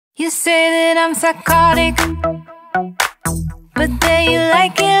You say that I'm psychotic, but then you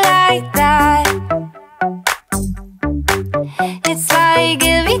like it like that. It's like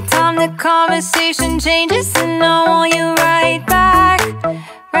every time the conversation changes, and I want you right back,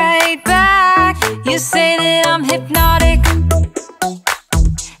 right back. You say that I'm hypnotic,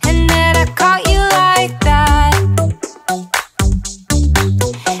 and that I caught you like that.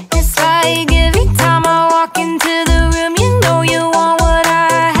 It's like every time I walk into the room, you know you want what I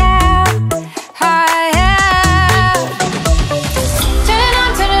have, I have. Turn it on,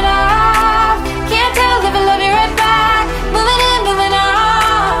 turn it off. Can't tell if I love you right back. Moving in, moving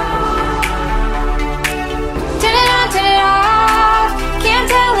on. Turn it on, turn it off. Can't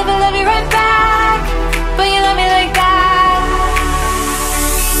tell if I love you right back, but you love me like that.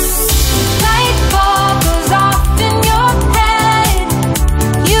 Light bulb goes off in your head.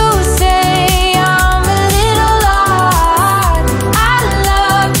 You say I'm a little odd. I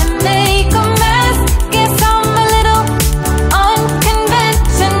love to make a mess. Guess I'm a little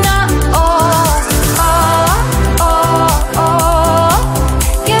unconventional. Oh, oh, oh, oh.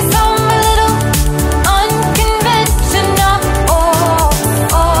 Guess I'm a little unconventional. Oh,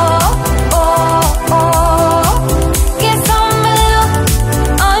 oh, oh, oh. Guess I'm a little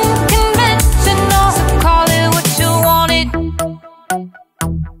unconventional. So call it what you wanted,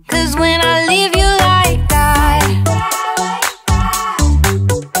 'cause when I leave you like that,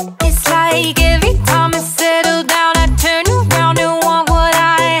 it's like every time I settle down, I turn around and want what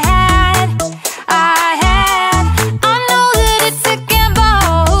I had, I had. I know that it's a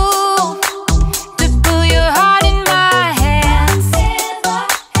gamble to put your heart in my hands,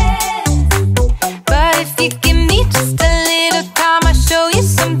 but if you give me just a little time, I'll show you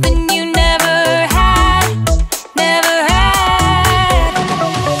something you never had, never had.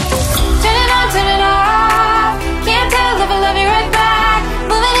 Turn it on, turn it off. Can't tell if I love you right back.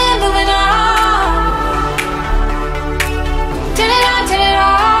 Moving in, moving on. Turn it on, turn it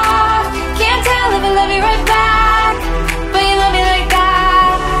off. Can't tell if I love you right back, but you love me like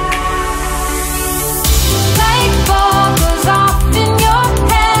that. Light bulb goes off in your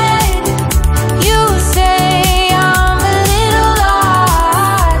head. You say I'm a little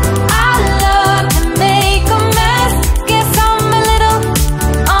odd. I love to make a mess. Guess I'm a little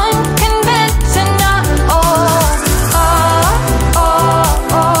unconventional. Oh, oh, oh,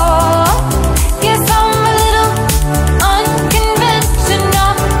 oh. Guess I'm a little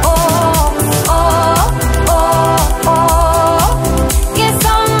unconventional. Oh, oh, oh, oh. Guess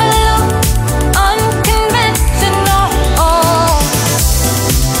I'm a little unconventional. Oh,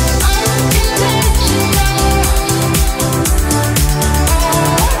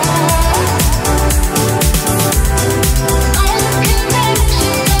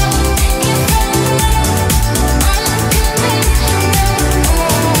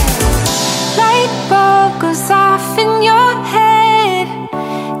 light bulb goes off in your head.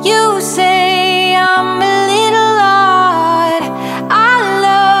 You say I'm a little odd. I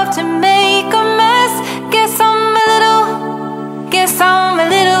love to make a mess. Guess I'm a little, guess I'm a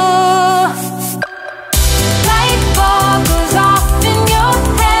little. Light bulb goes off in your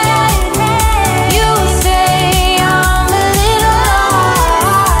head. You say I'm a little odd.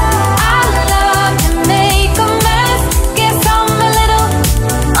 I love to make a mess. Guess I'm a little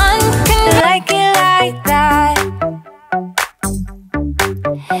like it like that.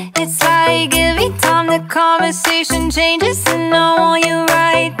 It's like every time the conversation changes,